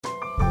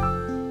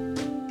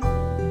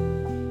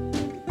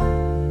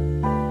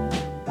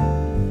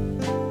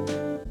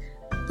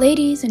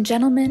Ladies and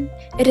gentlemen,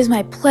 it is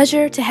my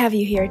pleasure to have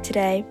you here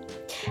today.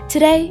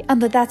 Today, on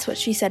the That's What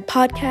She Said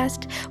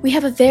podcast, we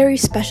have a very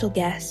special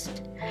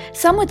guest.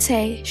 Some would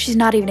say she's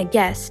not even a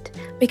guest,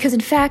 because in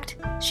fact,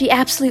 she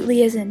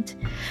absolutely isn't.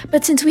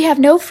 But since we have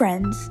no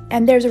friends,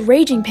 and there's a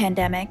raging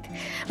pandemic,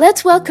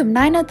 let's welcome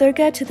Naina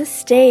Durga to the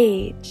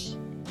stage.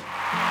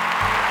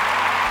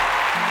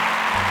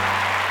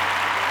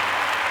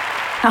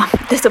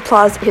 This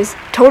applause is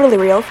totally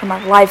real from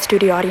our live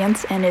studio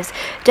audience and is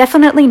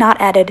definitely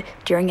not added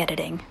during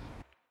editing.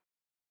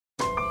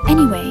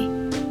 Anyway,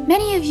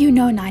 many of you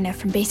know Naina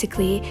from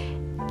basically,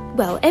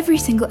 every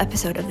single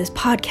episode of this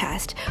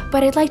podcast,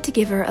 but I'd like to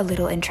give her a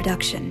little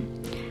introduction.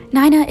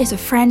 Naina is a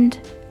friend,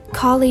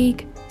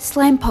 colleague,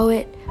 slam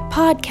poet,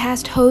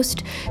 podcast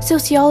host,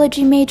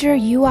 sociology major,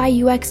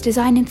 UI UX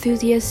design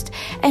enthusiast,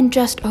 and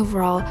just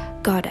overall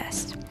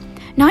goddess.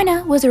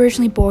 Naina was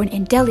originally born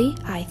in Delhi,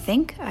 I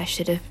think. I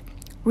should have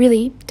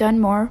really done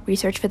more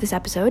research for this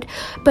episode,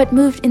 but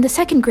moved in the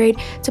second grade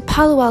to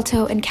Palo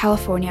Alto in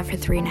California for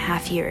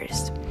 3.5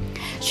 years.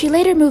 She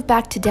later moved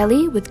back to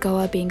Delhi, with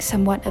Goa being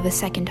somewhat of a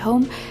second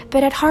home,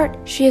 but at heart,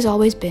 she has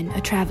always been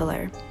a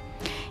traveler.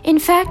 In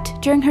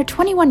fact, during her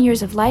 21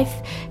 years of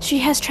life, she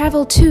has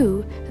traveled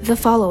to the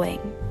following.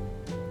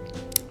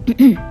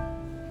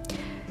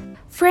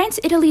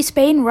 France, Italy,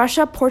 Spain,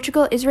 Russia,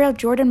 Portugal, Israel,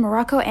 Jordan,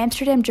 Morocco,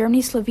 Amsterdam,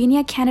 Germany,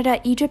 Slovenia,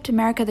 Canada, Egypt,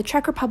 America, the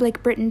Czech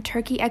Republic, Britain,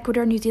 Turkey,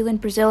 Ecuador, New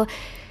Zealand, Brazil,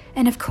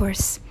 and of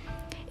course,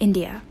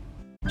 India.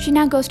 She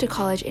now goes to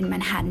college in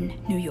Manhattan,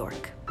 New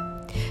York.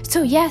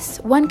 So yes,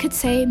 one could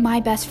say my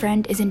best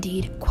friend is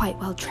indeed quite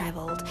well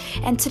traveled,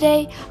 and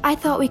today I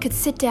thought we could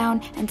sit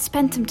down and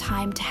spend some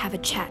time to have a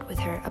chat with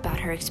her about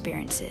her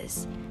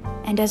experiences.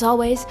 And as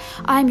always,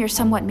 I'm your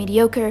somewhat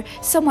mediocre,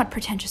 somewhat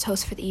pretentious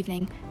host for the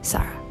evening,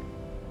 Sara.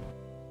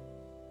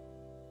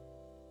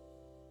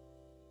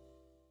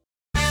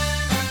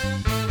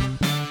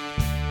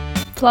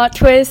 Plot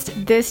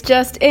twist, this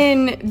just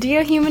in.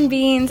 Dear human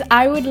beings,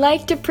 I would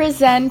like to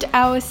present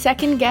our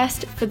second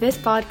guest for this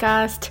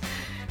podcast,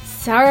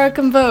 Sara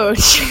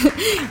Kamboj.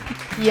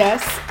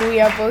 Yes, we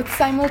are both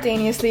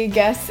simultaneously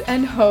guests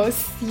and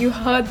hosts. You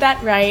heard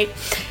that right.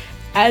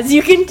 As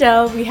you can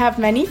tell, we have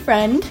many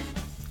friends.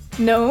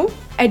 No,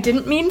 I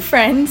didn't mean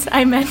friends.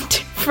 I meant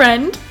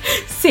friend,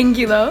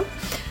 singular.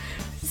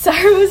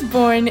 Sara was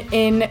born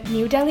in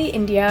New Delhi,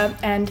 India,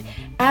 and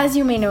as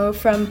you may know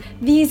from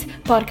these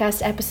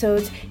podcast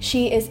episodes,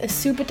 she is a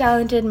super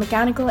talented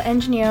mechanical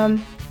engineer,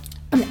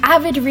 an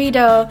avid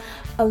reader,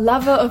 a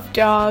lover of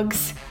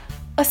dogs,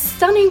 a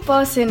stunning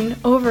person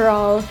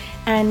overall,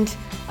 and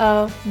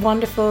a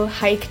wonderful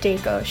hike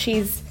taker.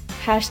 She's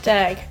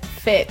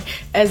 #fit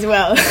as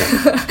well.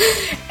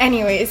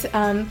 Anyways,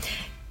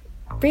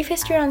 brief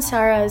history on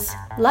Sara's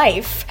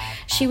life.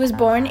 She was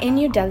born in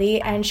New Delhi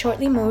and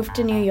shortly moved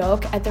to New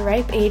York at the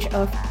ripe age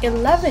of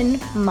 11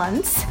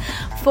 months.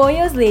 4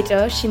 years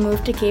later, she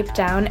moved to Cape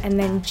Town and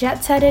then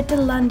jet-setted to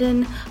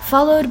London,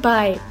 followed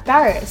by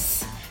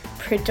Paris,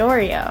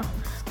 Pretoria,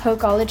 her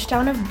college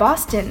town of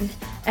Boston,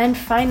 and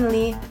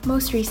finally,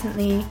 most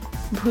recently,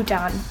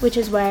 Bhutan, which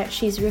is where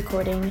she's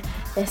recording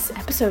this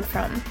episode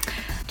from.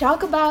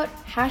 Talk about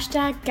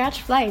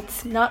 #catch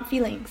flights, not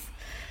feelings.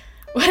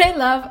 What I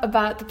love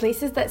about the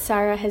places that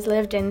Sara has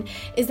lived in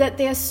is that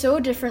they are so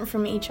different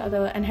from each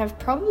other and have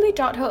probably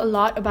taught her a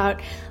lot about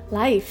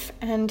life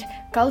and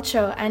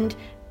culture and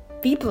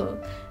people.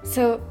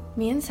 So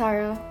me and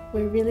Sara,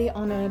 we're really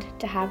honored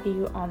to have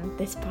you on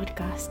this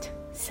podcast.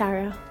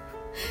 Sara,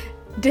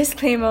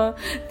 disclaimer,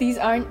 these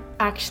aren't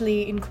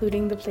actually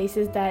including the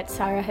places that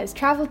Sara has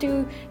traveled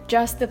to,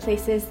 just the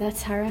places that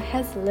Sara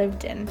has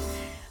lived in.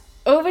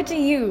 Over to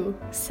you,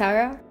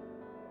 Sara.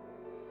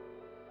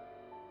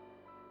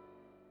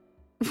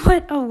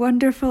 What a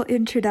wonderful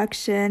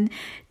introduction.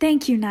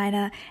 Thank you,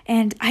 Naina.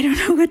 And I don't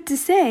know what to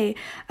say,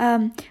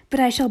 but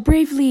I shall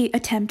bravely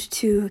attempt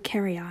to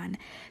carry on.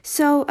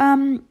 So,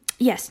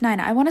 yes, Naina,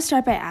 I want to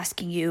start by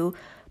asking you,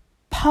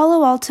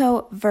 Palo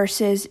Alto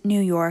versus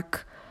New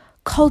York,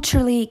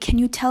 culturally, can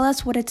you tell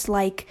us what it's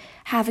like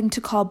having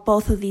to call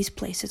both of these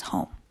places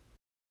home?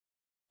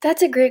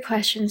 That's a great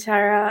question,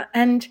 Sara.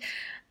 And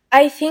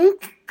I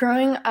think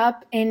growing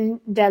up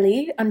in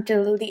Delhi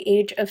until the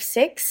age of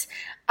 6,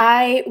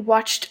 I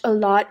watched a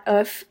lot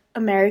of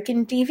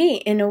American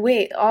TV in a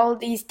way. All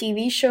these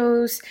TV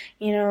shows,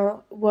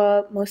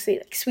 were mostly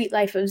like Sweet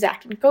Life of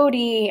Zack and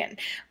Cody, and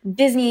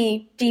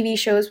Disney TV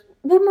shows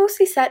were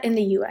mostly set in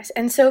the US.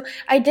 And so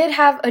I did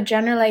have a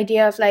general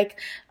idea of like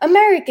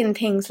American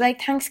things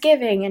like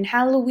Thanksgiving and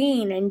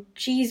Halloween and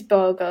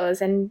cheeseburgers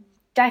and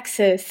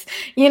Texas,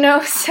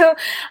 So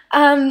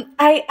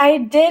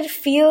I did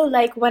feel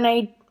like when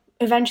I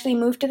eventually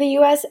moved to the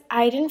US,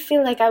 I didn't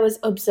feel like I was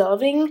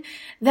observing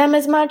them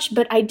as much,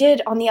 but I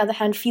did, on the other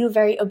hand, feel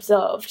very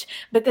observed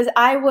because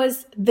I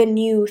was the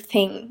new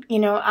thing.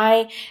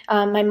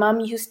 My mom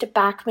used to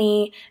pack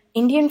me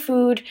Indian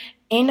food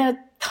in a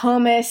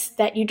thermos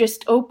that you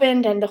just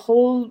opened and the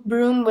whole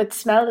room would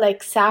smell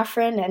like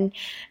saffron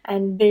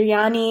and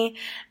biryani.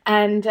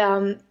 And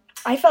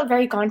I felt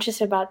very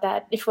conscious about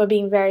that, if we're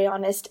being very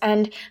honest.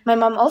 And my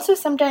mom also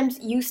sometimes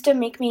used to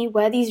make me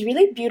wear these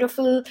really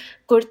beautiful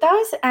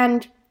kurtas,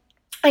 and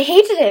I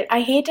hated it.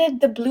 I hated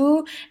the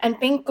blue and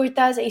pink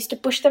kurtas. I used to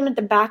push them at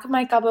the back of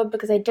my cupboard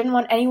because I didn't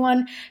want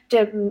anyone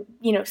to,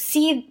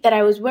 see that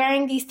I was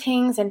wearing these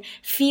things and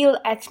feel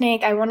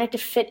ethnic. I wanted to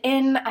fit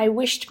in. I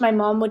wished my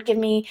mom would give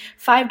me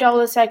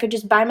 $5 so I could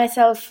just buy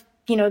myself,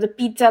 the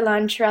pizza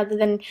lunch rather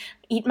than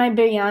eat my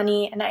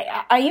biryani. And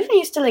I even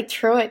used to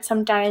throw it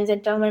sometimes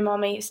and tell my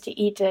mom I used to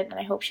eat it. And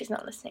I hope she's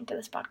not listening to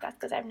this podcast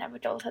because I've never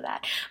told her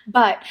that.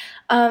 But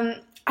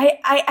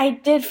I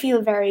did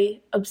feel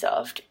very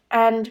observed.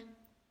 And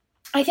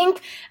I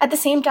think at the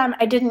same time,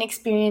 I didn't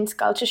experience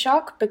culture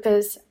shock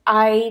because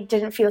I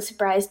didn't feel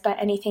surprised by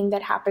anything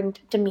that happened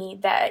to me,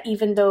 that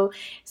even though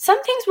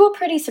some things were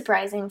pretty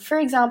surprising. For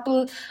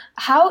example,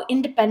 how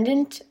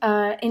independent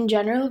in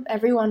general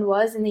everyone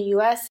was in the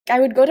US. I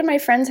would go to my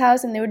friend's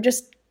house and they would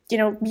just be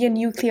a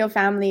nuclear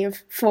family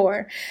of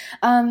 4.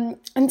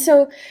 And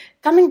so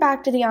coming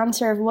back to the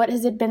answer of what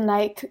has it been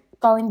like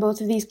calling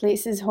both of these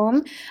places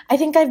home, I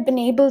think I've been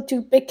able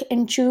to pick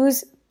and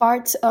choose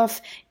parts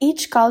of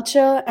each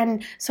culture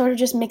and sort of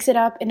just mix it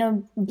up in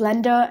a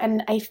blender.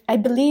 And I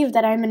believe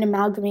that I'm an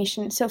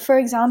amalgamation. So for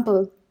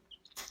example,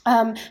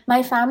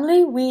 my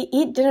family, we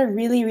eat dinner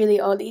really, really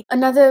early.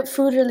 Another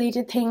food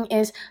related thing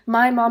is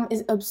my mom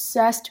is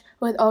obsessed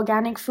with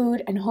organic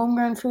food and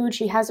homegrown food.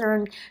 She has her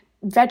own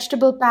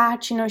vegetable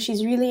patch.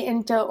 She's really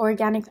into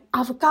organic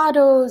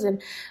avocados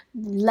and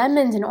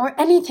lemons or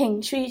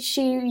anything. She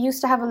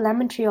used to have a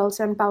lemon tree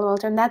also in Palo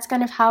Alto, and that's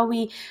kind of how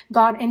we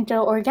got into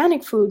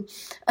organic food.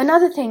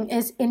 Another thing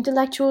is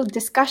intellectual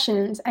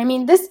discussions. I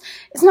mean, this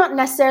is not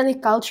necessarily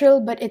cultural,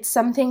 but it's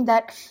something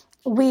that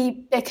we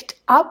picked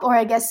up, or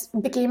I guess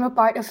became a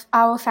part of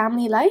our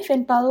family life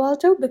in Palo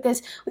Alto,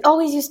 because we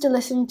always used to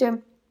listen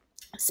to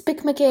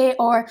Spick McKay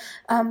or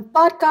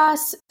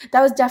podcasts.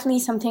 That was definitely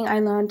something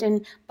I learned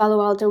in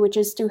Palo Alto, which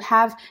is to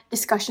have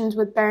discussions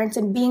with parents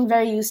and being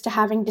very used to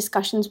having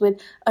discussions with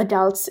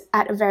adults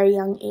at a very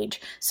young age.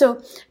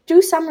 So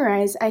to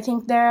summarize, I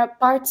think there are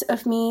parts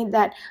of me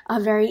that are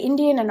very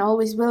Indian and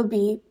always will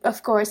be.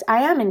 Of course,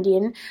 I am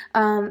Indian.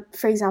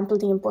 For example,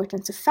 the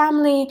importance of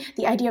family,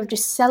 the idea of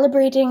just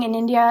celebrating in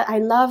India. I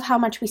love how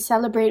much we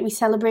celebrate. We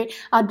celebrate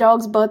our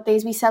dogs'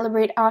 birthdays. We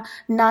celebrate our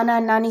Nana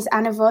and Nani's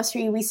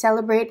anniversary. We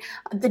celebrate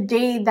the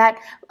day that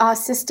our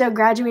sister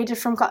graduated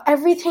from college.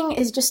 Everything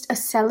is just a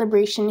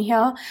celebration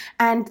here,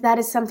 and that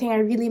is something I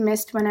really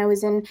missed when I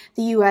was in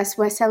the US,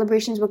 where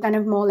celebrations were kind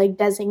of more like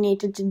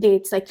designated to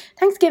dates like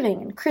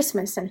Thanksgiving and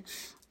Christmas and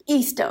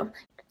Easter.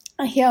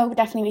 Here,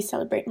 definitely we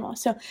celebrate more.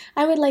 So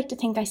I would like to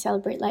think I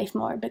celebrate life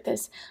more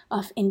because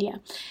of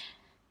India.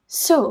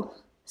 So,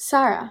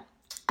 Sara,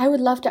 I would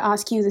love to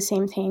ask you the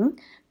same thing.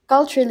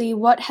 Culturally,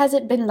 what has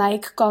it been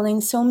like calling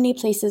so many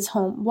places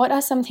home? What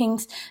are some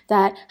things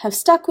that have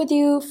stuck with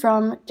you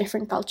from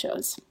different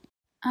cultures?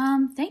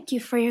 Thank you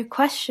for your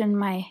question,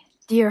 my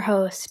dear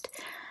host.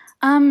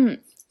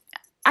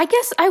 I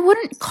guess I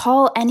wouldn't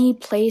call any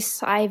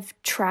place I've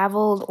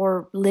traveled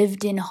or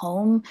lived in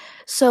home.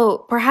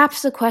 So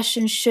perhaps the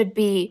question should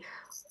be,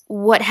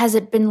 what has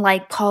it been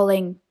like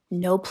calling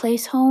no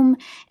place home?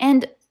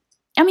 And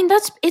I mean,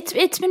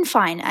 it's been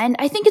fine. And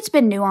I think it's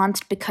been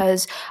nuanced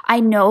because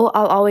I know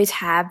I'll always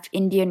have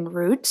Indian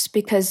roots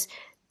because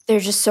they're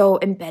just so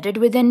embedded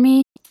within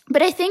me.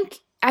 But I think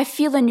I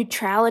feel a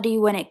neutrality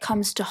when it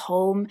comes to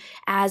home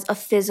as a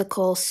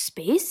physical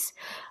space.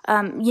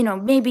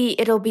 Maybe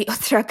it'll be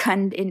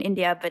Uttarakhand in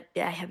India, but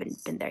I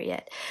haven't been there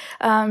yet.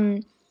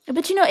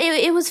 But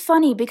it was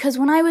funny because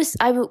when I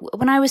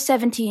was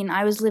 17,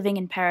 I was living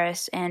in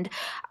Paris, and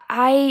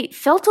I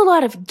felt a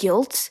lot of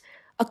guilt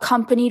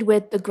accompanied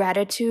with the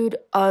gratitude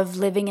of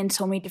living in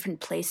so many different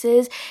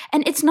places.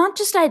 And it's not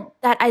just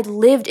that I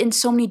lived in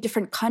so many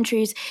different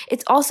countries,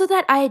 it's also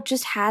that I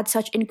just had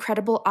such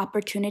incredible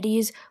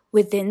opportunities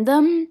within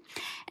them.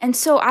 And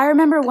so I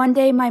remember one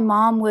day my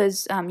mom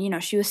was,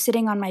 she was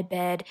sitting on my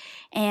bed,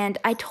 and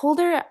I told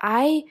her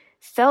I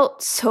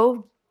felt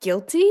so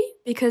guilty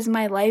because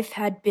my life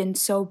had been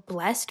so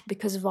blessed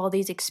because of all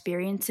these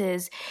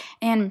experiences.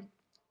 And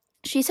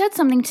she said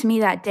something to me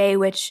that day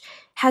which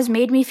has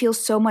made me feel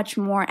so much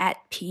more at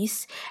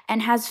peace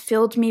and has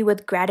filled me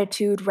with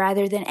gratitude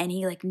rather than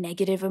any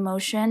negative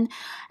emotion.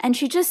 And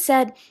she just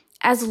said,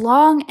 as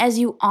long as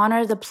you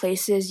honor the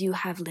places you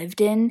have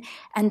lived in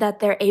and that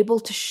they're able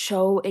to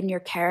show in your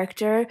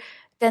character,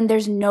 then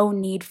there's no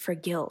need for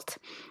guilt.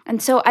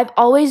 And so I've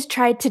always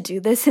tried to do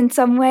this in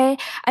some way.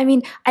 I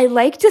mean, I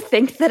like to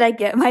think that I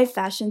get my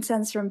fashion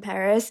sense from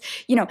Paris,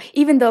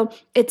 even though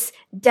it's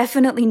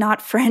definitely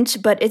not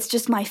French, but it's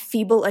just my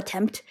feeble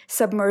attempt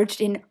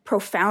submerged in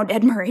profound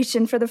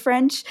admiration for the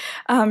French.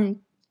 I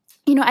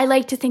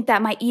like to think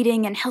that my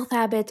eating and health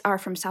habits are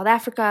from South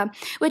Africa,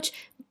 which,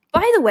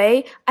 by the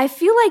way, I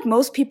feel like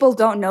most people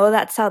don't know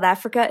that South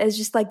Africa is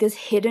just this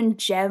hidden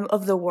gem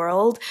of the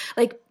world.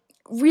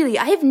 Really,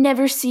 I have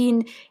never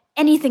seen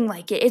anything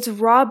like it. Its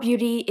raw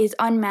beauty is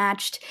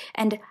unmatched,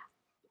 and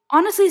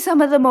honestly,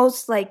 some of the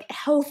most like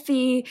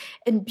healthy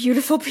and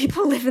beautiful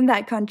people live in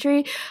that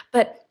country.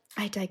 But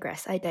I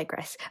digress.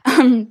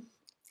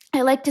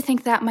 I like to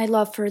think that my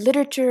love for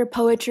literature,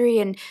 poetry,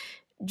 and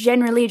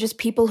generally just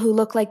people who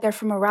look like they're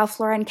from a Ralph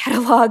Lauren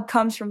catalog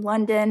comes from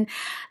London,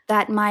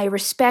 that my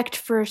respect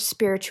for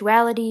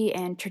spirituality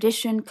and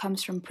tradition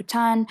comes from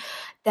Bhutan,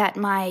 that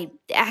my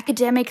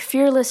academic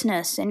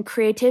fearlessness and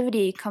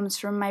creativity comes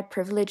from my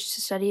privilege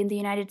to study in the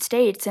United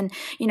States. And,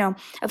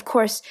 of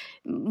course,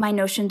 my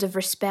notions of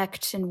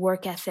respect and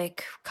work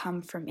ethic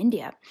come from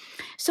India.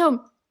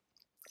 So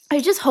I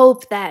just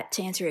hope that,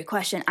 to answer your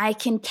question, I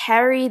can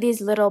carry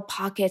these little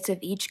pockets of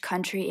each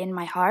country in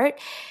my heart,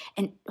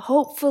 and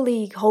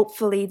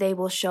hopefully they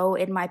will show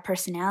in my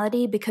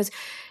personality, because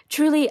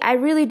truly, I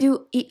really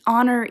do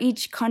honor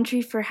each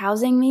country for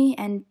housing me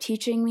and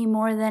teaching me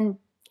more than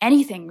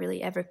anything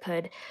really ever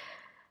could.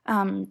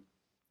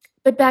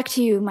 But back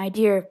to you, my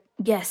dear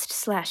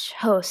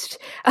guest/host.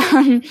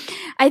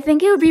 I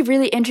think it would be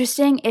really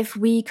interesting if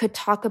we could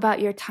talk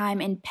about your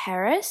time in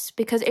Paris,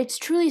 because it's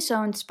truly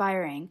so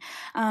inspiring.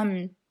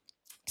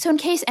 So in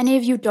case any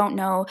of you don't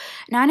know,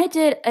 Nana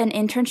did an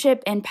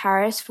internship in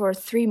Paris for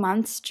 3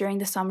 months during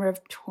the summer of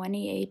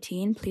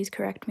 2018. Please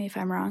correct me if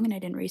I'm wrong, and I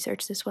didn't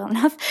research this well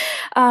enough.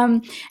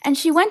 And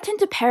she went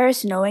into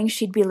Paris knowing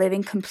she'd be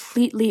living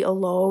completely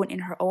alone in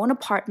her own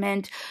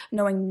apartment,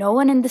 knowing no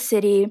one in the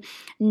city,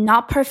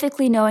 not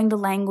perfectly knowing the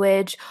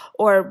language,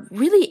 or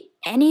really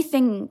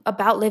anything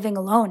about living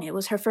alone. It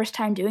was her first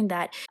time doing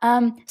that.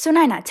 So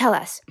Naina, tell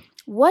us,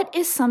 what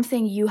is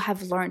something you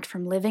have learned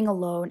from living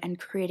alone and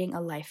creating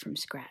a life from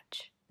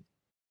scratch?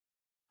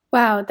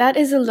 Wow, that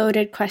is a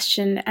loaded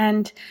question.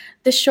 And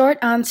the short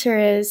answer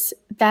is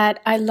that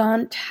I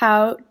learned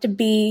how to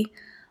be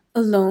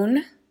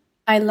alone.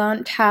 I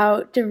learned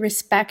how to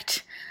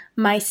respect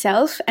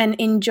myself and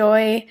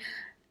enjoy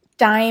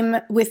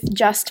time with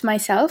just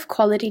myself,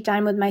 quality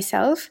time with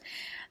myself.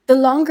 The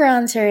longer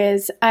answer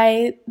is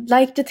I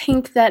like to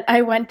think that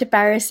I went to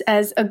Paris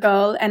as a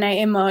girl and I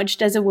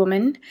emerged as a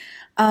woman.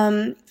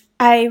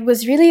 I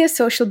was really a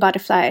social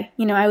butterfly.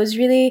 I was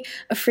really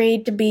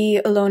afraid to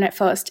be alone at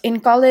first. In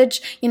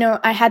college,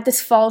 I had this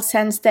false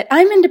sense that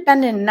I'm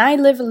independent and I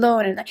live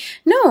alone. And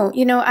no,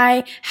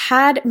 I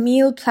had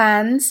meal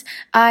plans.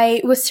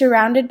 I was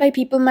surrounded by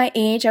people my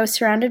age. I was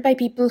surrounded by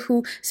people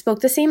who spoke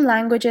the same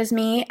language as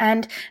me.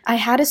 And I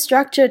had a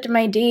structure to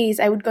my days.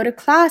 I would go to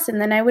class and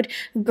then I would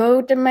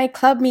go to my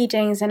club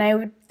meetings and I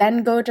would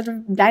then go to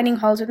the dining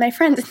halls with my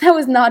friends. That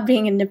was not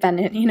being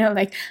independent,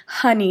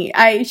 honey,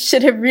 I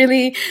should have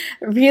really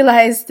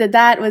realized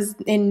that was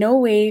in no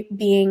way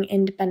being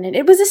independent.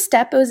 It was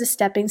a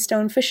stepping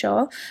stone for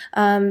sure,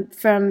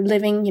 from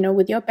living,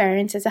 with your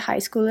parents as a high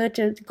schooler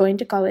to going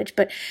to college.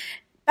 But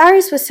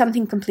Paris was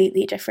something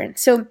completely different.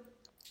 So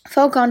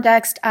for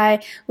context, I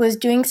was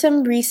doing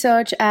some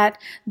research at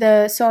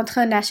the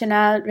Centre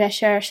National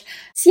Recherche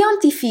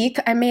Scientifique.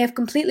 I may have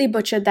completely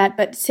butchered that,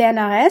 but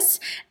CNRS.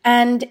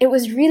 And it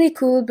was really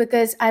cool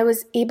because I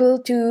was able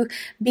to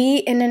be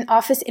in an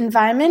office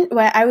environment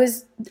where I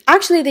was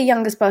actually the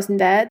youngest person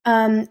there.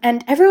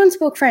 And everyone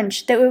spoke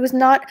French. That it was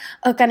not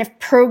a kind of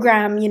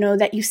program,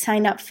 that you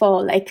sign up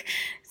for, like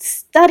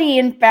study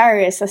in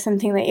Paris or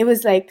something. It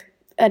was like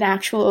an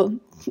actual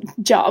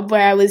job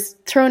where I was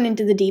thrown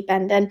into the deep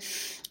end. And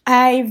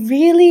I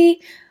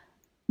really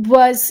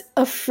was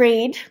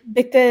afraid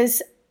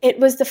because it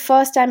was the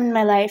first time in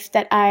my life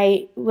that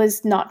I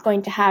was not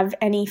going to have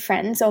any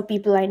friends or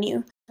people I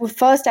knew. Well,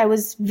 first, I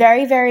was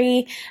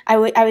I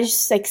was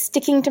just like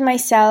sticking to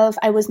myself.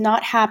 I was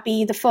not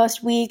happy. The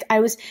first week, I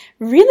was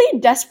really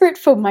desperate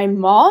for my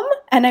mom,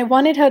 and I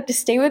wanted her to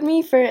stay with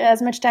me for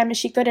as much time as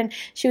she could. And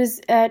she was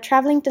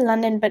traveling to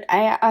London, but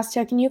I asked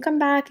her, can you come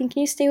back and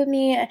can you stay with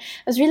me? I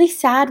was really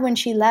sad when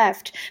she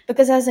left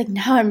because I was like,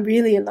 now I'm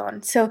really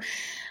alone. So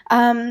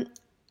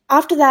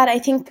after that, I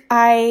think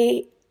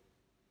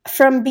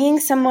from being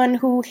someone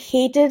who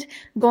hated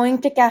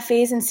going to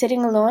cafes and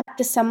sitting alone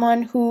to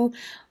someone who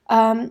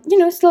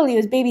slowly, it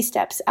was baby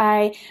steps.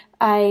 I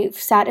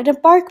sat at a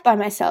park by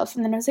myself,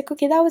 and then I was like,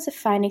 okay, that was a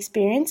fine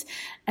experience.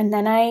 And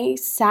then I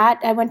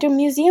went to a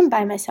museum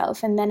by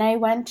myself, and then I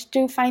went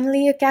to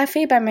finally a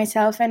cafe by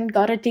myself and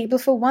got a table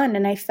for one,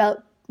 and I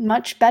felt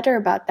much better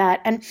about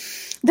that. And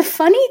the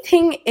funny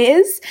thing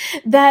is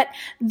that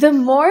the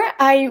more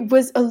I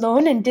was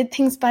alone and did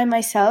things by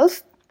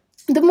myself,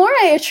 the more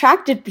I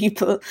attracted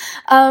people,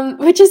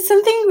 which is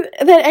something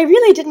that I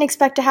really didn't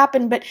expect to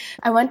happen. But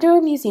I went to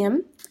a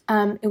museum.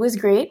 It was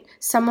great.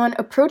 Someone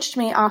approached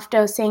me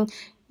after saying,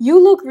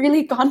 you look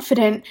really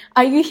confident.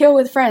 Are you here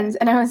with friends?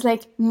 And I was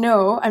like,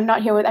 no,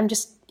 I'm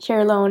just here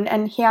alone.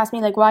 And he asked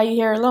me, like, why are you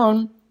here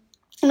alone?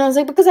 And I was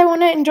like, because I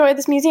want to enjoy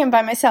this museum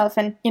by myself.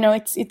 And,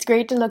 it's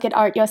great to look at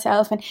art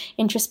yourself and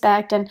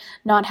introspect and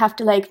not have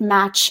to like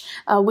match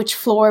which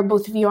floor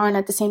both of you are on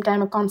at the same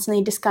time or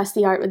constantly discuss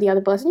the art with the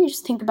other person. You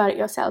just think about it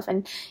yourself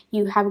and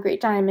you have a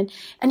great time.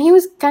 And he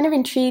was kind of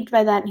intrigued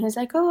by that. And he was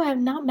like, oh,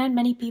 I've not met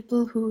many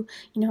people who,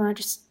 are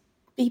just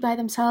be by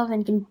themselves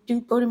and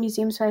can go to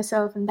museums by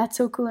themselves. And that's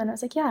so cool. And I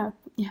was like, yeah,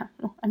 Yeah,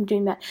 no, I'm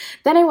doing that.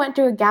 Then I went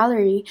to a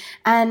gallery,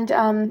 and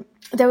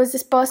there was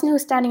this person who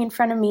was standing in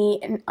front of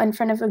me in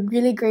front of a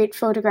really great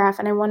photograph,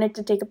 and I wanted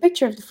to take a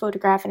picture of the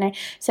photograph, and I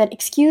said,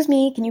 "Excuse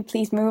me, can you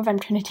please move? I'm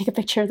trying to take a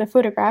picture of the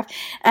photograph."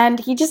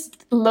 And he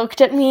just looked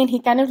at me, and he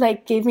kind of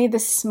like gave me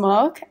this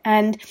smirk,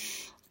 and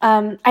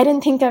I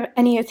didn't think of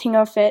anything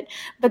of it.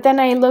 But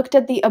then I looked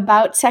at the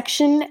about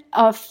section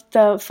of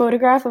the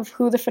photograph of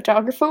who the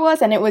photographer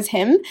was, and it was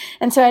him.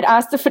 And so I'd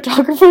asked the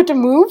photographer to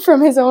move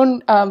from his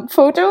own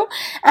photo,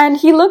 and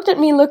he looked at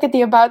me, look at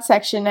the about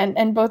section,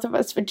 and both of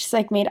us were just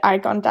like made eye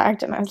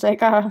contact, and I was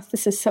like, oh,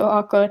 this is so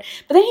awkward.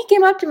 But then he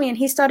came up to me and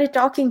he started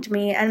talking to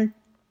me, and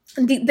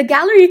the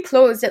gallery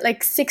closed at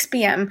like 6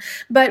 p.m.,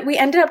 but we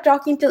ended up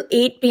talking till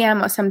 8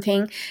 p.m. or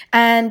something.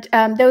 And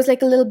there was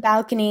like a little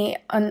balcony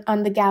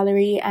on the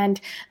gallery,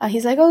 and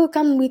he's like, oh,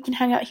 come, we can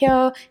hang out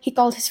here. He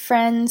called his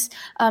friends.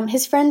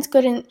 His friends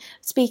couldn't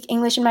speak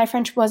English, and my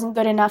French wasn't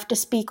good enough to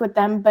speak with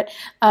them. But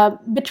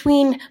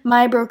between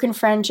my broken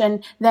French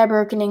and their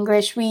broken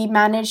English, we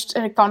managed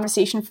a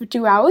conversation for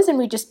 2 hours, and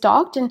we just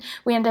talked, and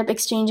we ended up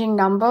exchanging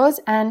numbers.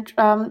 And,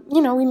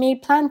 we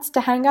made plans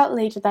to hang out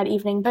later that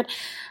evening. But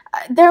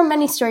there are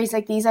many stories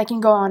like these I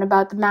can go on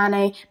about the man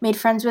I made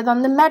friends with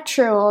on the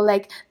metro, or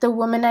like the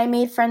woman I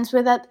made friends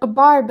with at a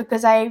bar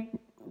because I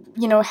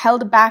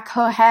held back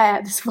her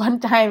hair this one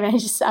time, and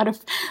just out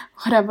of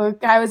whatever,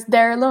 I was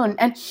there alone.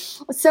 And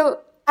so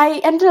I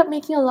ended up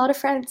making a lot of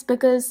friends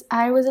because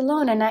I was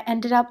alone, and I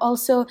ended up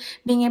also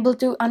being able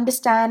to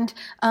understand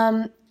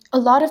a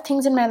lot of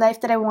things in my life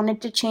that I wanted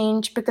to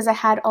change because I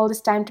had all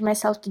this time to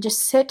myself to just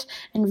sit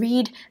and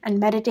read and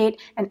meditate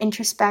and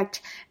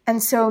introspect.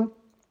 And so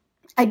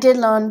I did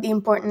learn the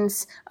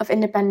importance of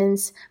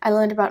independence. I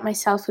learned about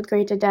myself with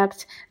greater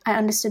depth. I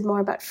understood more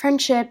about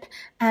friendship,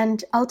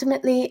 and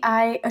ultimately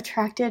I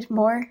attracted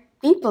more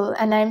people,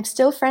 and I'm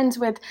still friends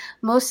with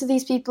most of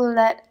these people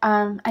that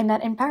I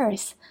met in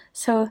Paris.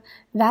 So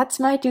that's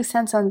my 2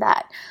 cents on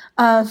that.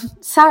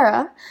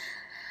 Sara,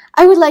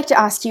 I would like to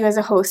ask you as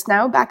a host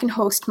now, back in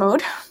host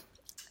mode.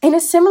 In a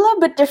similar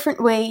but different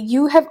way,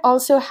 you have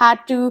also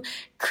had to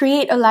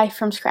create a life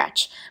from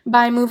scratch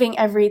by moving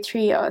every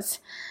 3 years.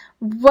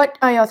 What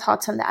are your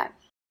thoughts on that?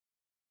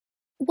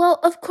 Well,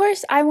 of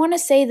course, I want to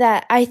say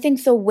that I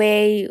think the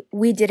way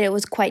we did it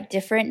was quite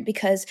different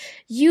because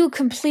you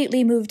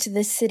completely moved to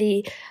this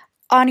city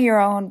on your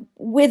own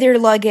with your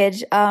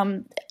luggage.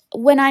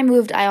 When I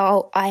moved,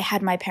 I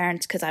had my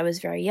parents because I was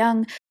very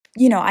young.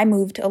 I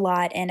moved a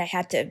lot, and I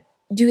had to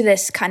do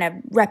this kind of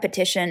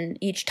repetition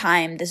each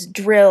time, this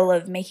drill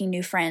of making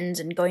new friends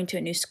and going to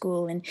a new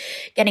school and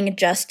getting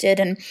adjusted.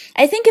 And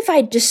I think if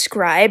I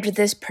described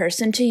this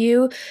person to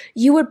you,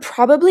 you would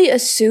probably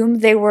assume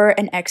they were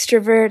an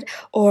extrovert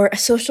or a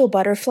social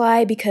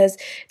butterfly because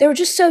they were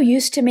just so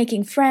used to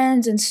making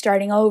friends and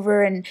starting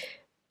over, and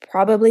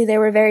probably they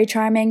were very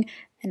charming.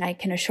 And I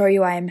can assure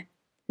you I'm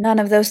none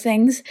of those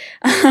things.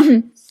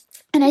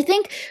 And I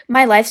think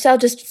my lifestyle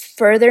just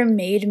further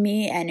made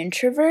me an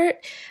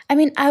introvert. I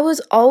mean, I was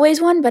always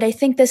one, but I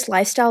think this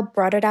lifestyle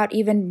brought it out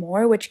even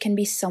more, which can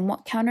be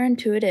somewhat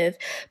counterintuitive.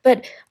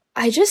 But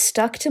I just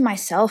stuck to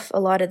myself a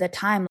lot of the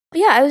time.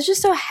 But yeah, I was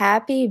just so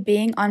happy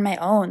being on my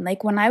own.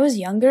 Like when I was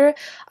younger,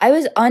 I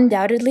was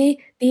undoubtedly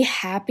the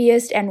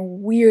happiest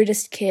and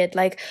weirdest kid.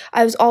 Like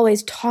I was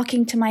always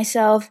talking to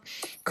myself,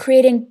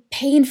 creating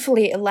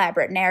painfully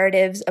elaborate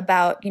narratives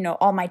about,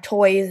 all my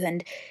toys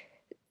and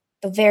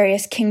the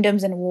various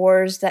kingdoms and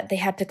wars that they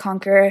had to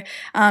conquer.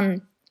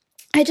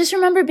 I just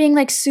remember being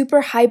like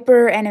super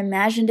hyper and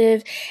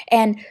imaginative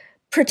and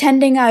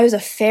pretending I was a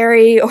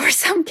fairy or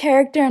some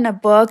character in a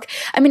book.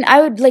 I mean,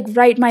 I would like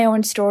write my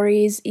own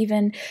stories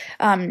even,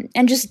 and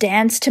just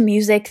dance to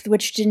music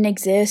which didn't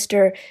exist,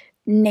 or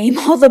name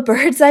all the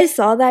birds I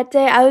saw that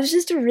day. I was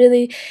just a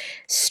really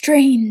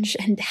strange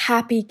and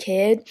happy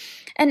kid.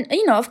 And,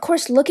 of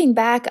course, looking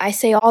back, I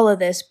say all of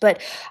this,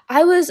 but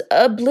I was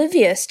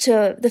oblivious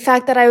to the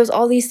fact that I was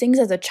all these things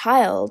as a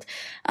child.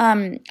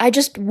 I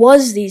just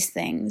was these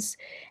things.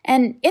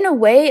 And in a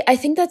way, I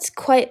think that's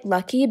quite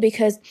lucky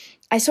because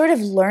I sort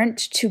of learned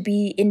to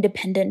be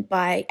independent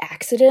by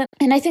accident.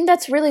 And I think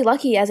that's really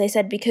lucky, as I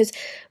said, because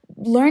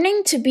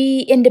learning to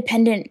be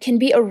independent can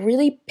be a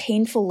really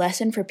painful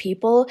lesson for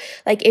people.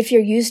 Like if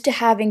you're used to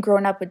having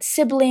grown up with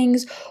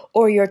siblings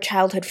or your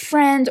childhood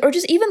friends, or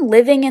just even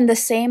living in the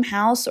same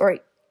house or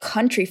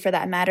country for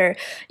that matter,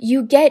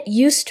 you get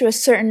used to a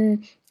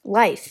certain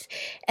life.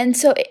 And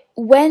so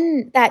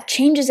when that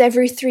changes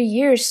every 3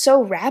 years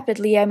so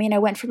rapidly, I mean, I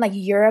went from like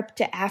Europe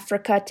to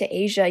Africa to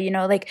Asia,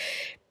 like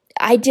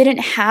I didn't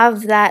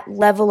have that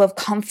level of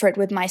comfort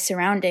with my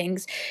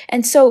surroundings.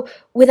 And so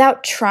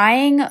without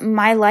trying,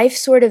 my life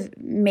sort of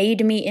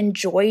made me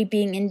enjoy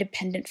being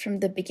independent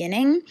from the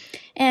beginning.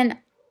 And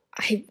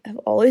I have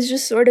always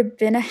just sort of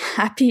been a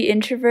happy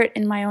introvert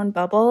in my own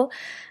bubble.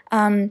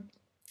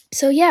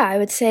 So yeah, I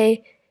would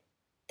say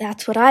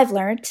that's what I've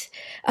learned.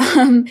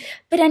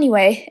 But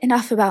anyway,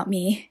 enough about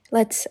me.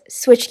 Let's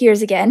switch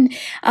gears again.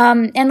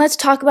 And let's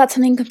talk about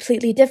something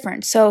completely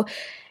different. So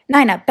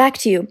Naina, back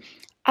to you.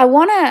 I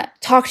want to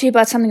talk to you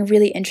about something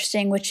really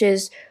interesting, which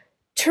is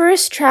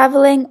tourist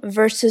traveling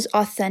versus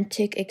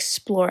authentic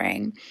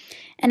exploring.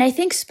 And I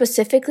think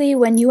specifically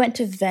when you went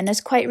to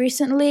Venice quite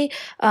recently,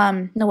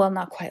 no, well,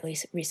 not quite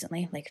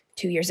recently, like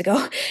 2 years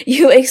ago,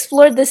 you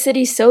explored the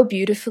city so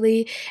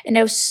beautifully, and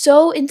I was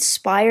so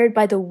inspired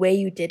by the way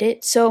you did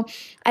it. So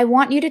I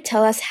want you to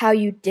tell us how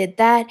you did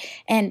that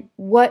and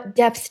what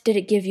depth did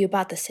it give you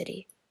about the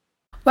city.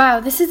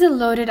 Wow, this is a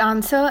loaded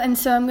answer, and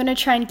so I'm going to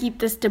try and keep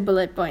this to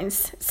bullet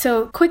points.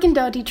 So, quick and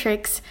dirty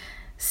tricks,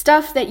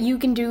 stuff that you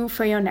can do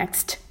for your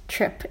next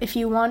trip if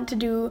you want to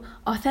do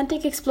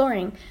authentic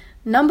exploring.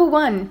 Number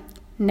one,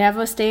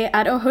 never stay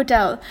at a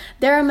hotel.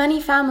 There are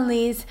many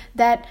families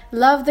that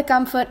love the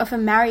comfort of a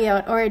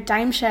Marriott or a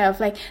timeshare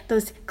of like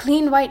those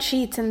clean white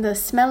sheets and the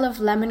smell of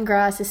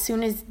lemongrass as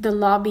soon as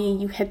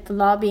you hit the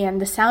lobby and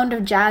the sound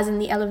of jazz in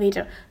the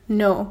elevator.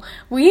 No,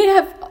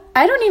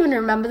 I don't even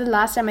remember the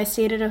last time I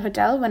stayed at a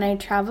hotel when I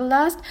traveled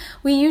last.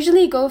 We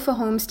usually go for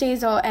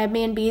homestays or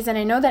Airbnbs, and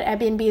I know that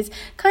Airbnb is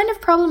kind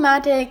of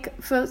problematic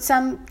for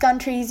some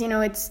countries.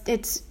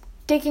 It's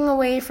taking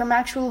away from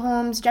actual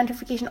homes,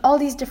 gentrification, all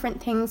these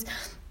different things.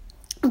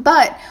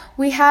 But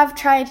we have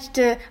tried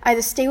to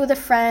either stay with a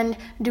friend,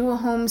 do a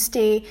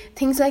homestay,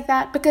 things like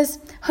that, because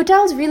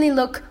hotels really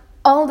look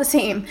all the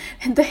same.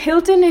 The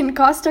Hilton in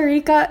Costa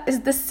Rica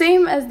is the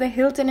same as the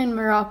Hilton in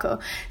Morocco.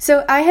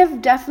 So I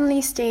have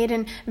definitely stayed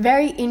in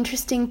very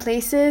interesting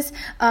places.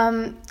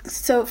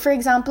 So for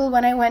example,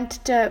 when I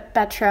went to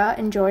Petra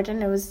in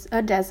Jordan, it was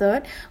a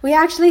desert. We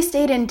actually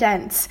stayed in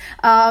tents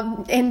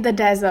in the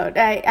desert.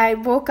 I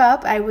woke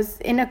up, I was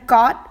in a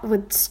cot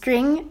with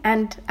string,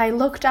 and I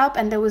looked up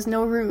and there was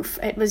no roof.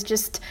 It was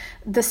just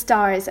the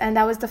stars. And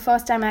that was the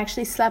first time I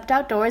actually slept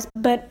outdoors.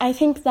 But I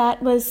think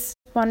that was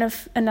one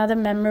of another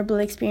memorable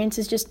experience,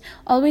 is just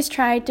always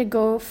try to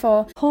go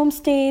for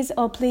homestays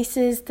or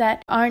places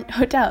that aren't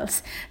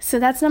hotels. So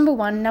that's number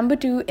one. Number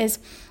two is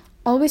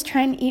always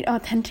try and eat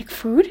authentic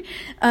food.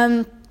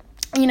 The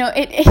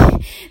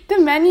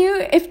menu,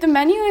 if the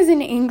menu is in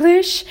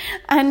English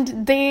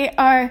and they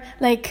are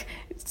like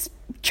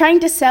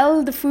trying to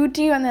sell the food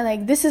to you and they're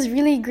like, this is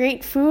really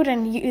great food,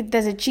 and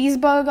there's a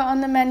cheeseburger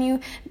on the menu,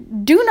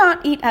 do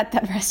not eat at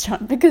that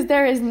restaurant, because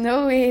there is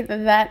no way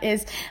that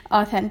is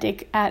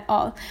authentic at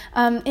all.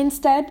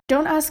 Instead,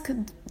 don't ask,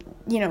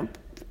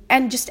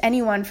 and just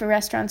anyone for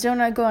restaurants.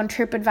 Don't go on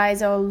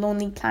TripAdvisor or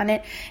Lonely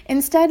Planet.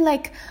 Instead,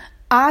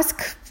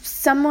 ask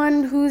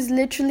someone who's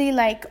literally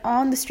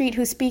on the street,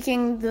 who's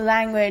speaking the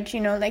language,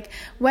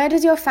 where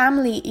does your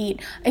family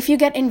eat? If you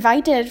get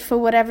invited for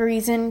whatever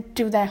reason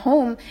to their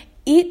home,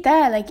 eat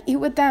there, eat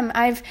with them.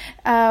 I've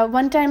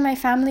one time my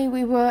family,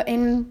 we were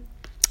in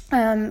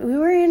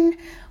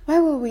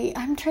where were we?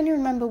 I'm trying to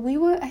remember.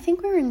 I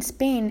think we were in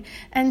Spain,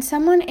 and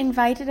someone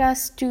invited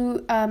us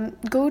to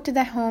go to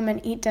their home and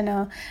eat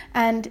dinner.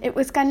 And it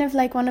was kind of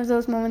like one of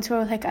those moments where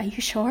we're like, are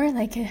you sure?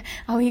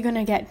 Are we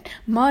gonna get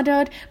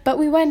murdered? But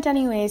we went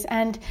anyways,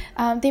 and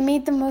they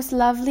made the most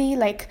lovely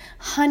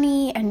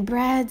honey and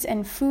breads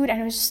and food, and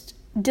it was just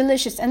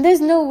delicious, and there's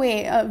no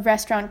way a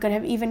restaurant could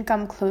have even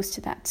come close to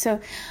that.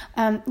 So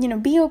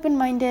be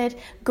open-minded,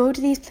 go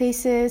to these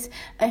places.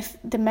 If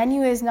the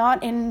menu is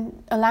not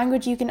in a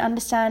language you can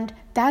understand,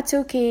 that's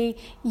okay.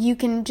 You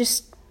can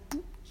just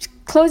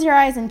close your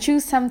eyes and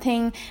choose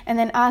something, and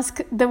then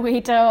ask the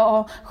waiter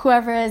or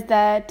whoever is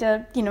there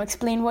to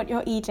explain what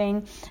you're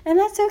eating, and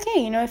that's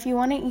okay. If you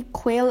want to eat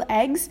quail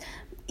eggs,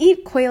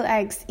 eat quail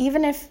eggs.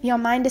 Even if your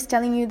mind is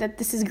telling you that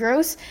this is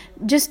gross,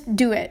 just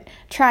do it.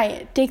 Try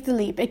it. Take the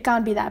leap. It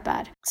can't be that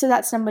bad. So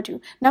that's number two.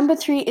 Number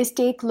three is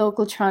take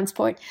local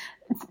transport.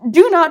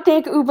 Do not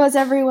take Ubers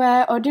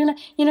everywhere, or do not,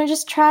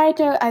 just try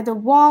to either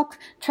walk,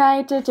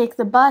 try to take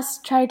the bus,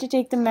 try to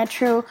take the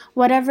metro,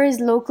 whatever is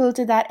local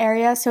to that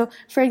area. So,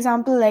 for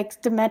example,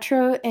 the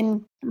metro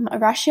in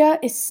Russia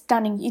is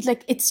stunning.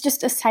 It's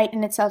just a sight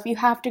in itself. You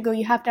have to go.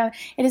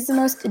 It is the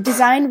most,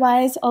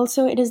 design-wise,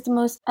 also, it is the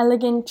most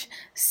elegant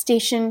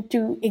station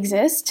to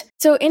exist.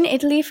 So in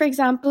Italy, for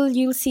example,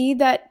 you'll see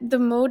that the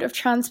mode of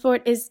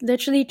transport is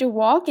literally to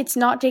walk. It's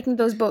not taking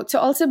those boats. So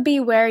also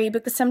be wary,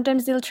 because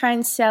sometimes they'll try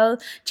and sell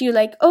to you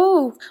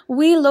oh,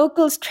 we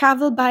locals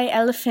travel by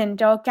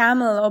elephant or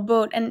camel or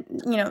boat, and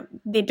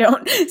they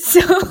don't.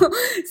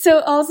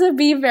 So also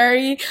be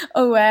very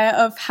aware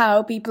of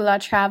how people are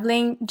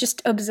traveling.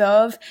 Just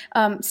observe,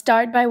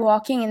 start by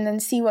walking, and then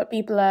see what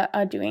people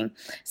are doing.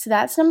 So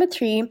that's number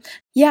three.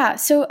 Yeah,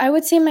 so I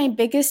would say my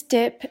biggest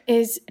tip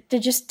is to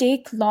just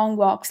take long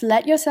walks.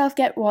 Let yourself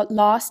get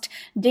lost.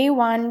 Day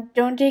one,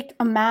 don't take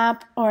a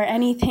map or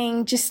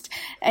anything. Just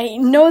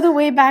know the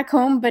way back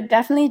home, but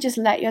definitely just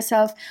let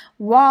yourself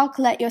walk,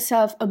 let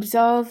yourself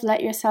observe,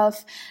 let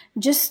yourself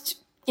just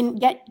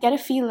get a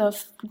feel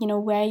of,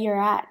 where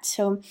you're at.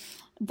 So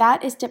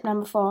that is tip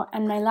number 4.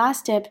 And my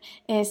last tip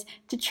is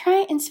to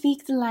try and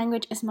speak the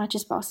language as much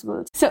as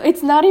possible. So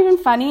it's not even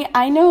funny.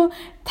 I know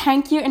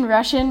thank you in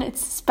Russian,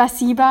 it's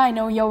spasiba. I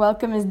know you're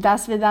welcome is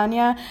das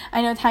vidania.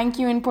 I know thank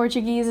you in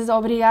Portuguese is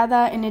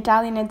obrigada. In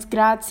Italian, it's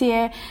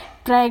grazie.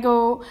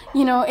 prego,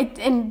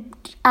 in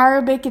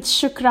Arabic it's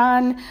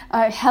shukran,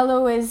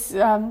 hello is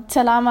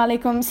salam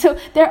alaikum. So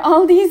there are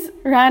all these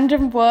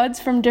random words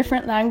from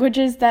different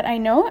languages that I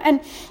know.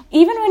 And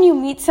even when you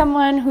meet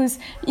someone who's,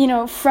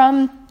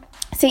 from,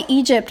 say,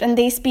 Egypt, and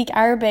they speak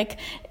Arabic,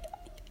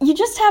 you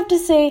just have to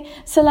say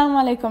salam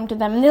alaikum to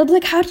them, and they'll be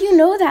like, how do you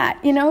know that?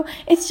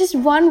 It's just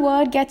one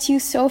word gets you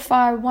so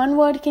far. One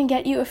word can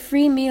get you a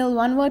free meal.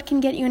 One word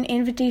can get you an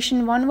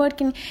invitation. One word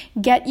can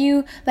get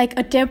you like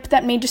a tip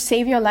that may just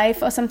save your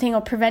life or something, or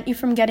prevent you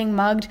from getting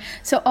mugged.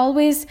 So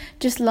always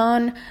just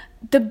learn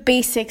the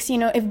basics.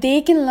 If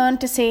they can learn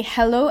to say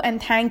hello and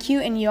thank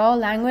you in your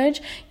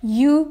language,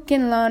 you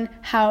can learn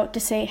how to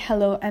say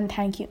hello and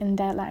thank you in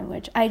their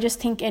language. I just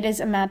think it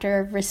is a matter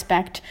of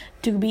respect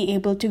to be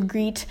able to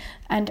greet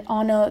and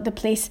honor the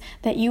place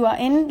that you are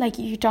in. Like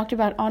you talked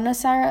about honor,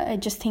 Sarah, I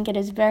just think it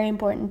is very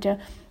important to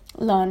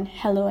learn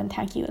hello and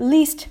thank you, at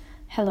least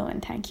hello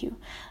and thank you.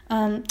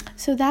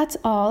 So that's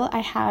all I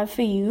have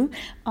for you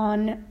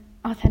on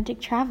authentic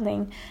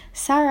traveling.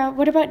 Sarah,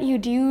 what about you?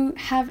 Do you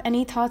have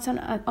any thoughts on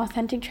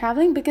authentic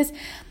traveling? Because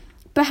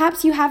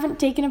perhaps you haven't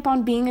taken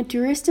upon being a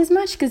tourist as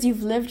much because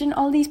you've lived in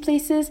all these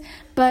places,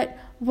 but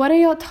what are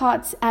your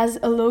thoughts as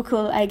a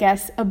local, I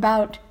guess,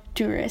 about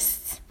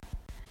tourists?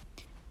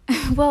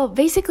 Well,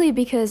 basically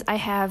because I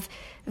have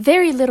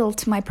very little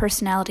to my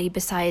personality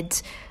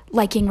besides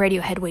liking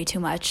Radiohead way too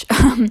much.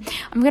 I'm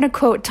going to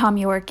quote Tom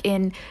York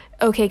in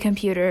OK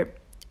Computer,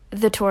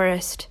 The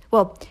Tourist.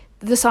 Well,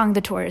 the song The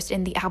Tourist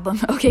in the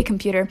album OK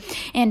Computer.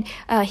 And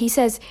he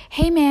says,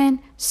 "Hey man,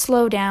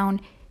 slow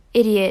down.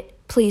 Idiot,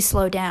 please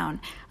slow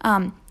down."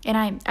 And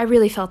I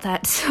really felt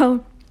that.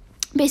 So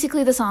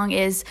basically the song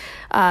is,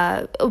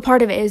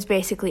 part of it is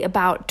basically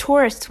about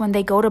tourists when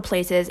they go to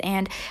places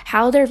and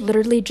how they're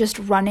literally just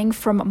running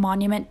from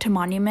monument to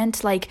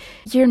monument. Like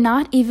you're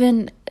not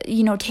even,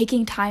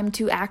 taking time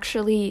to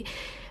actually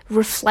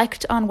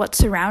reflect on what's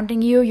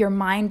surrounding you. Your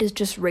mind is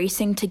just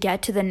racing to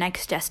get to the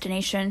next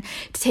destination,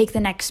 to take the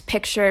next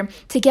picture,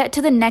 to get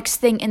to the next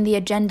thing in the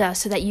agenda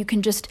so that you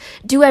can just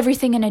do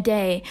everything in a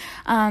day.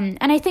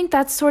 And I think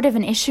that's sort of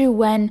an issue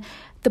when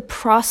the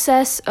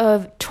process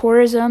of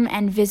tourism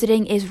and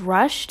visiting is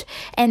rushed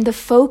and the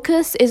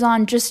focus is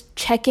on just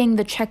checking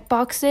the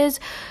checkboxes.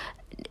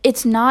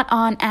 It's not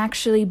on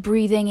actually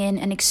breathing in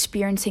and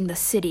experiencing the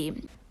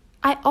city.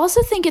 I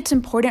also think it's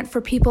important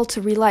for people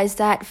to realize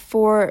that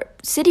for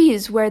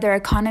cities where their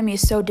economy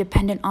is so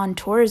dependent on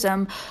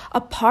tourism, a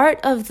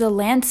part of the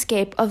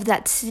landscape of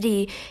that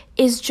city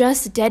is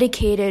just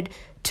dedicated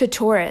to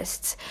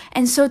tourists.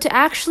 And so to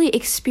actually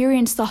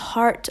experience the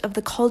heart of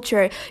the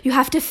culture, you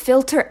have to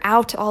filter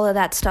out all of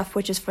that stuff,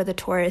 which is for the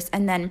tourists,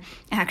 and then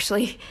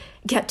actually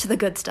get to the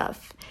good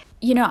stuff.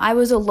 I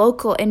was a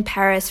local in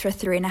Paris for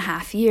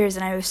 3.5 years,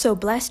 and I was so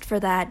blessed for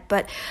that.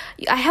 But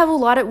I have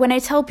when I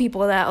tell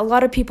people that, a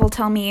lot of people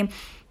tell me,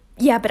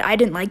 yeah, but I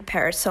didn't like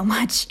Paris so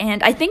much.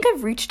 And I think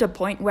I've reached a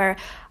point where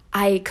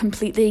I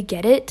completely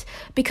get it.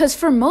 Because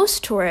for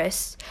most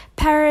tourists,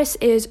 Paris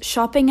is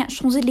shopping at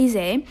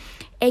Champs-Élysées,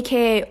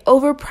 aka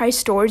overpriced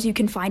stores you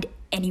can find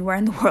anywhere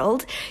in the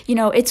world.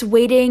 It's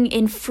waiting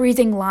in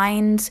freezing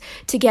lines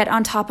to get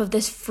on top of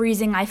this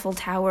freezing Eiffel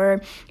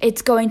Tower.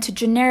 It's going to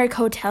generic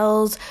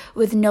hotels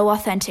with no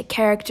authentic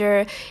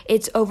character.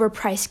 It's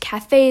overpriced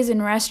cafes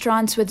and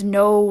restaurants with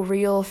no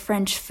real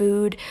French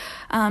food.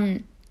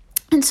 And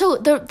so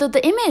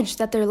the image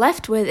that they're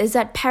left with is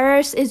that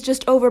Paris is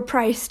just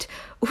overpriced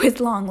with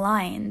long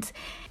lines.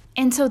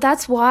 And so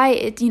that's why,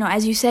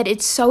 as you said,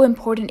 it's so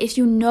important. If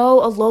you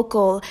know a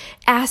local,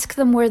 ask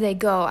them where they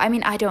go. I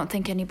mean, I don't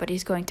think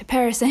anybody's going to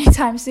Paris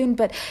anytime soon,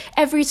 but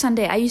every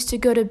Sunday I used to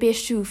go to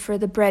Béchou for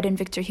the bread in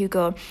Victor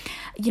Hugo.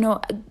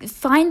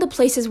 Find the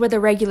places where the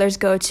regulars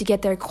go to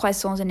get their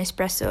croissants and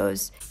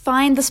espressos.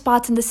 Find the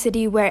spots in the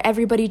city where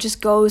everybody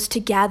just goes to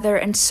gather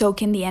and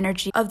soak in the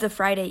energy of the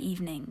Friday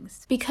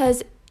evenings.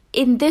 Because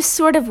in this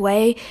sort of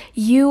way,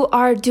 you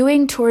are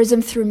doing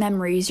tourism through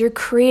memories. You're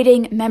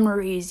creating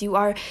memories. You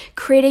are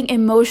creating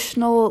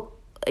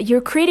you're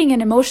creating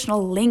an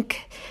emotional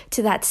link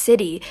to that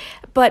city.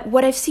 But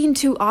what I've seen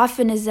too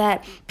often is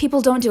that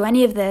people don't do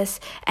any of this,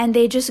 and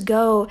they just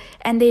go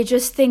and they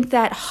just think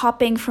that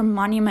hopping from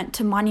monument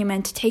to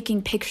monument,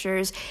 taking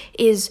pictures,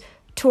 is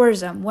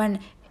tourism, when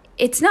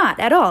it's not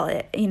at all,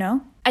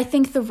 I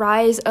think the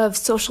rise of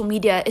social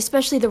media,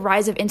 especially the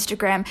rise of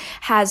Instagram,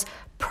 has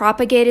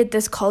propagated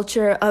this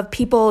culture of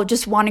people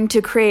just wanting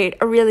to create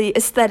a really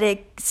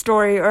aesthetic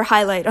story or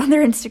highlight on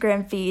their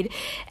Instagram feed.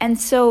 And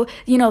so,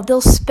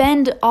 they'll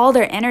spend all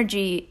their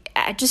energy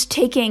at just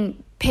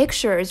taking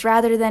pictures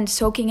rather than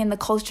soaking in the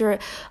culture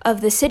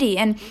of the city.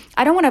 And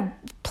I don't want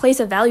to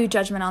place a value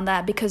judgment on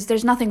that, because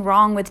there's nothing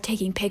wrong with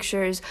taking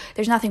pictures.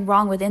 There's nothing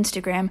wrong with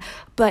Instagram.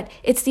 But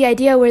it's the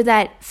idea where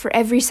that for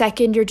every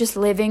second you're just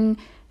living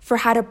for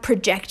how to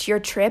project your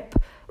trip,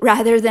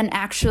 rather than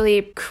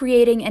actually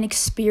creating an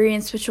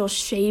experience which will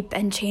shape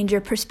and change your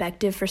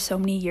perspective for so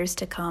many years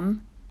to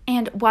come.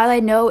 And while I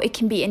know it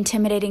can be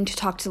intimidating to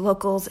talk to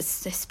locals,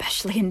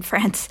 especially in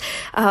France,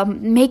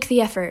 make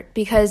the effort,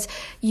 because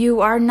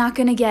you are not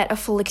going to get a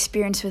full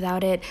experience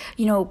without it.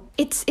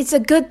 It's a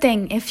good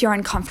thing if you're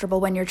uncomfortable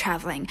when you're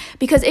traveling,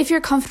 because if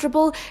you're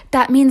comfortable,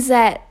 that means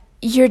that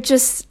you're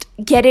just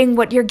getting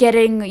what you're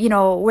getting,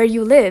 where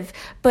you live.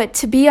 But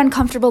to be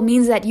uncomfortable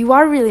means that you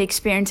are really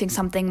experiencing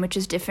something which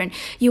is different.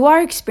 You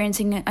are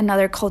experiencing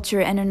another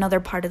culture and another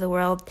part of the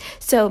world.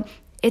 So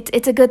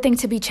it's a good thing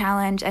to be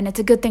challenged, and it's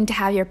a good thing to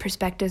have your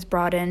perspectives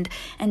broadened.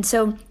 And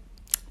so,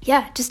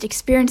 yeah, just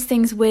experience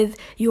things with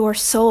your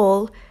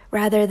soul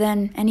rather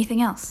than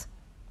anything else.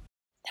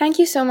 Thank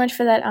you so much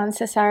for that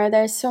answer, Sarah.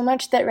 There's so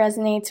much that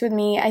resonates with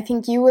me. I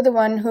think you were the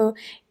one who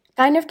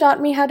kind of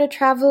taught me how to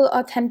travel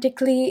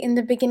authentically in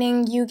the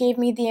beginning. You gave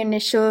me the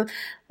initial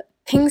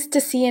things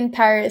to see in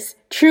Paris,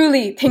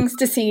 truly things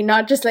to see,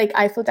 not just like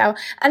Eiffel Tower.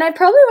 And I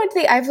probably went to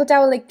the Eiffel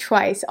Tower like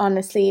twice,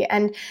 honestly.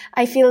 And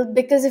I feel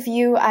because of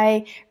you,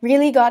 I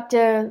really got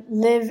to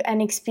live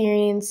and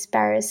experience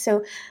Paris.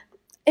 So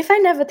if I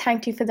never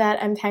thanked you for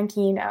that, I'm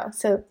thanking you now.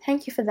 So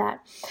thank you for that.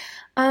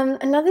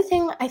 Another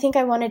thing I think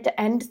I wanted to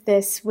end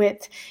this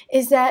with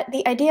is that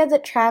the idea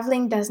that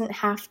traveling doesn't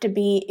have to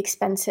be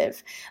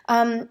expensive.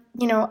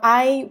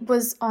 I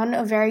was on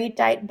a very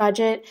tight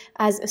budget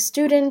as a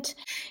student.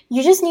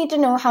 You just need to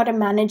know how to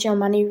manage your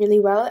money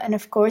really well. And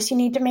of course, you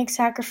need to make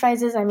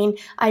sacrifices. I mean,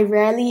 I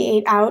rarely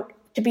ate out,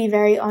 to be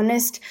very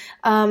honest,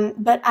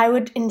 but I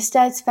would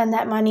instead spend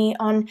that money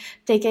on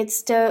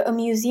tickets to a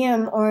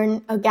museum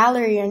or a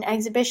gallery or an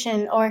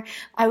exhibition, or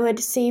I would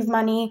save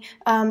money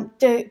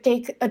to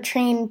take a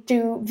train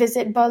to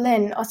visit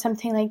Berlin or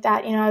something like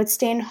that. I would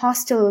stay in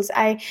hostels.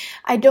 I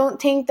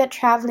don't think that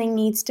traveling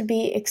needs to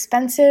be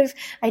expensive.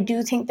 I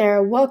do think there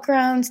are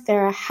workarounds,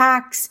 there are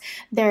hacks,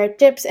 there are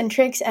tips and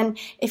tricks, and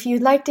if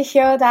you'd like to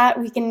hear that,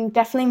 we can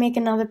definitely make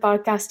another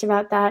podcast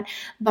about that.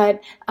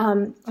 But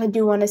I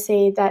do want to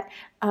say that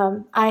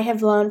I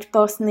have learned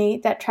personally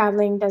that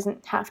traveling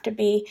doesn't have to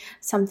be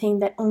something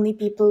that only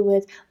people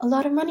with a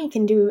lot of money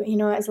can do.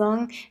 As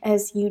long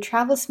as you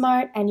travel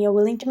smart and you're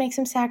willing to make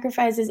some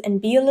sacrifices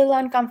and be a little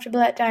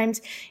uncomfortable at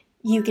times,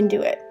 you can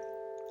do it.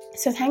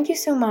 So thank you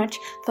so much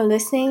for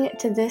listening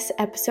to this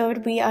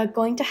episode. We are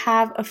going to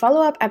have a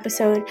follow-up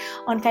episode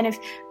on kind of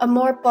a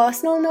more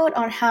personal note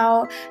on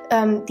how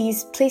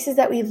these places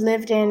that we've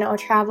lived in or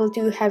traveled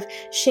to have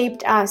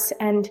shaped us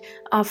and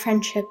our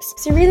friendships.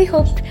 So really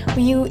hope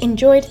you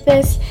enjoyed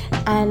this,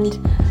 and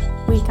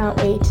we can't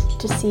wait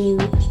to see you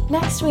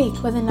next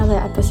week with another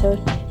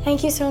episode.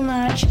 Thank you so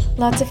much.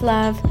 Lots of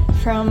love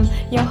from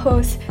your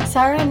hosts,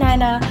 Sara and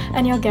Naina,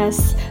 and your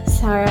guests,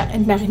 Sara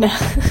and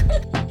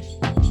Naina.